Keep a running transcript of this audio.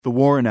The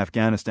war in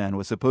Afghanistan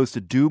was supposed to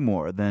do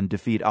more than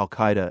defeat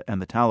al-Qaeda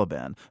and the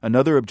Taliban.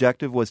 Another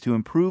objective was to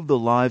improve the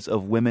lives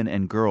of women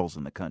and girls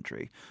in the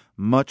country.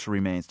 Much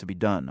remains to be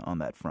done on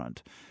that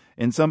front.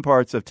 In some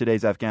parts of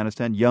today's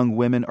Afghanistan, young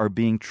women are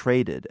being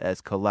traded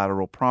as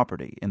collateral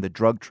property in the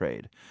drug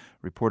trade.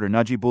 Reporter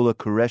Najibullah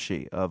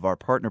Quraishi of our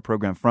partner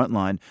program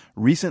FRONTLINE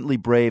recently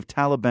braved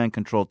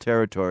Taliban-controlled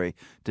territory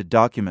to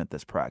document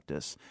this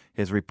practice.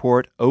 His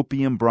report,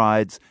 Opium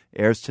Brides,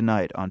 airs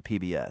tonight on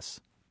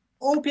PBS.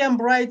 Opium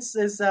Brides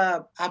is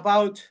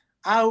about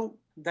how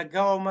the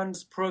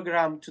government's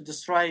program to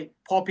destroy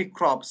poppy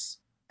crops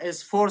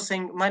is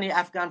forcing many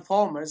Afghan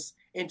farmers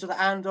into the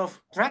hand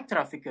of drug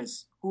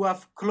traffickers who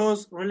have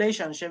close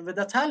relationship with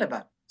the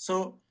Taliban.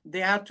 So they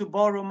had to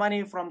borrow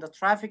money from the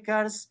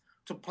traffickers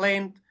to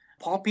plant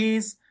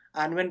poppies,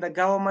 and when the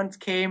government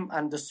came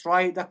and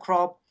destroyed the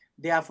crop,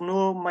 they have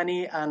no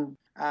money, and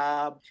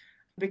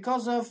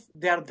because of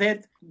their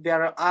debt, they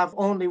have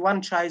only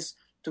one choice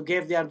to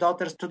give their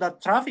daughters to the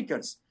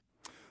traffickers.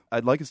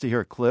 I'd like us to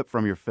hear a clip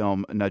from your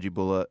film,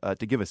 Najibullah,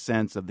 to give a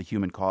sense of the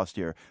human cost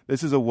here.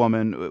 This is a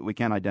woman, we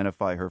can't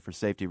identify her for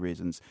safety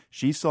reasons.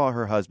 She saw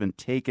her husband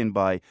taken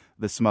by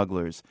the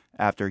smugglers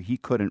after he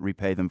couldn't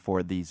repay them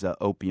for these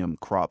opium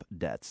crop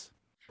debts.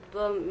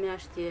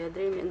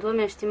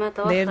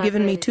 They have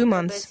given me 2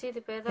 months.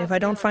 If I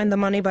don't find the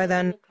money by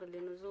then,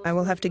 I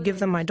will have to give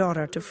them my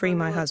daughter to free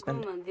my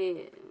husband.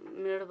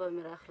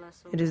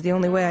 It is the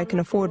only way I can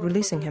afford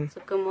releasing him.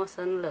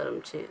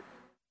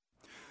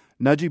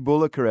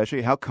 Najibullah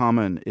Quraishi, how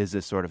common is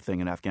this sort of thing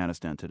in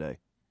Afghanistan today?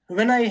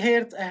 When I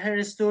heard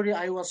her story,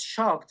 I was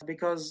shocked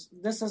because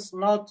this is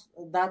not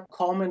that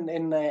common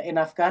in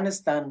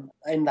Afghanistan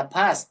in the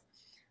past.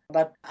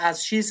 But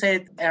as she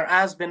said, her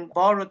husband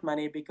borrowed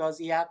money because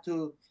he had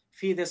to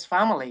feed his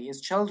family,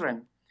 his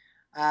children.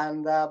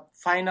 And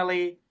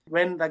finally,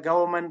 when the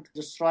government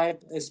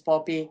destroyed his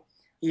poppy,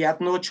 he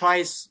had no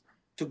choice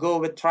to go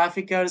with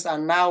traffickers,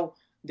 and now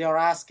they are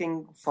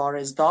asking for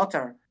his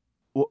daughter.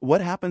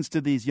 What happens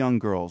to these young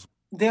girls?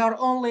 They are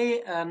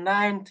only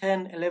 9,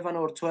 10, 11,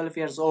 or 12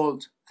 years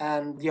old,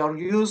 and they are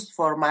used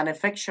for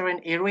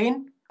manufacturing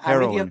heroin.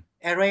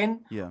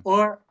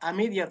 Or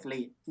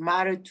immediately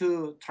married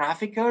to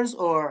traffickers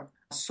or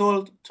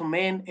sold to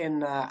men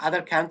in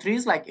other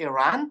countries like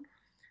Iran.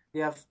 They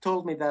have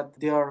told me that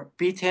they are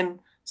beaten,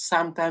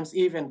 sometimes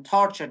even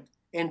tortured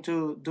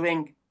into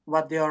doing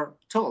what they are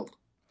told.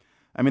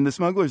 I mean, the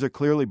smugglers are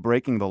clearly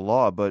breaking the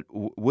law, but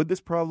would this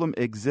problem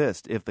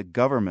exist if the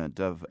government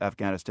of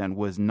Afghanistan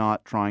was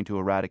not trying to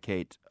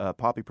eradicate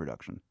poppy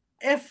production?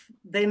 If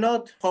they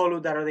not follow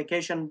the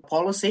eradication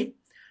policy,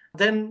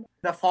 then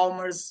the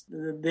farmers,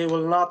 they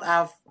will not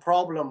have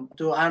problem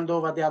to hand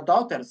over their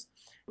daughters.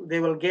 They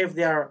will give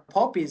their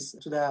poppies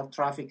to the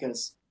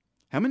traffickers.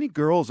 How many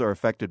girls are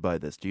affected by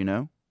this? Do you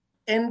know?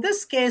 In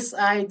this case,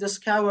 I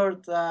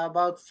discovered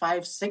about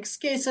 5-6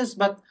 cases,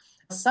 but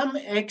some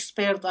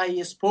expert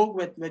I spoke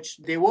with, which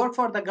they work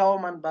for the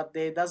government, but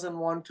they doesn't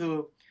want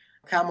to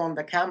come on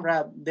the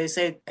camera. They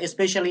said,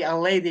 especially a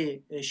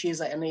lady,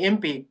 she's an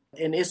MP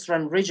in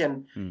Eastern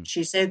region.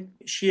 She said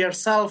she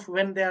herself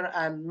went there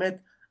and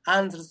met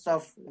hundreds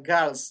of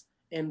girls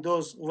in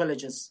those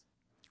villages.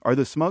 Are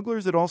the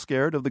smugglers at all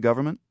scared of the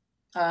government?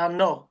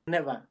 No,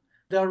 never.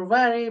 They're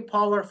very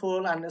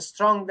powerful and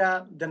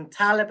stronger than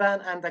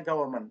Taliban and the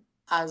government,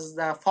 as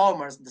the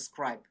farmers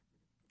describe.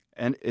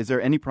 And is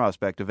there any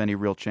prospect of any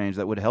real change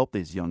that would help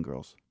these young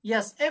girls?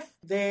 Yes, if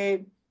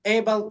they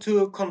able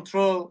to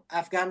control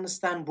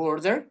Afghanistan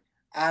border,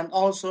 and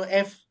also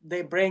if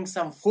they bring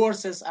some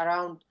forces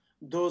around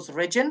those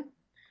region,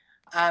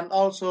 and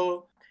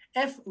also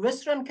if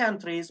Western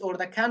countries or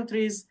the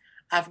countries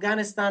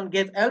Afghanistan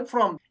get help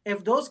from,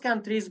 if those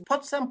countries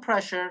put some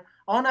pressure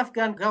on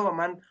Afghan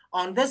government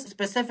on this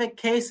specific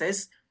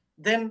cases,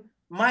 then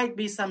might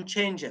be some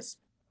changes.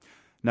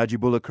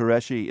 Najibullah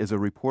Quraishi is a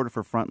reporter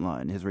for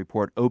FRONTLINE. His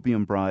report,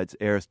 Opium Brides,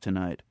 airs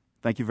tonight.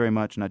 Thank you very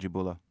much,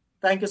 Najibullah.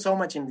 Thank you so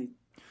much indeed.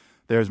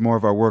 There's more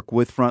of our work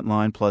with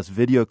FRONTLINE, plus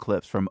video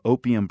clips from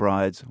Opium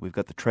Brides. We've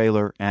got the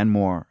trailer and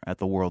more at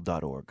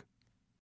theworld.org.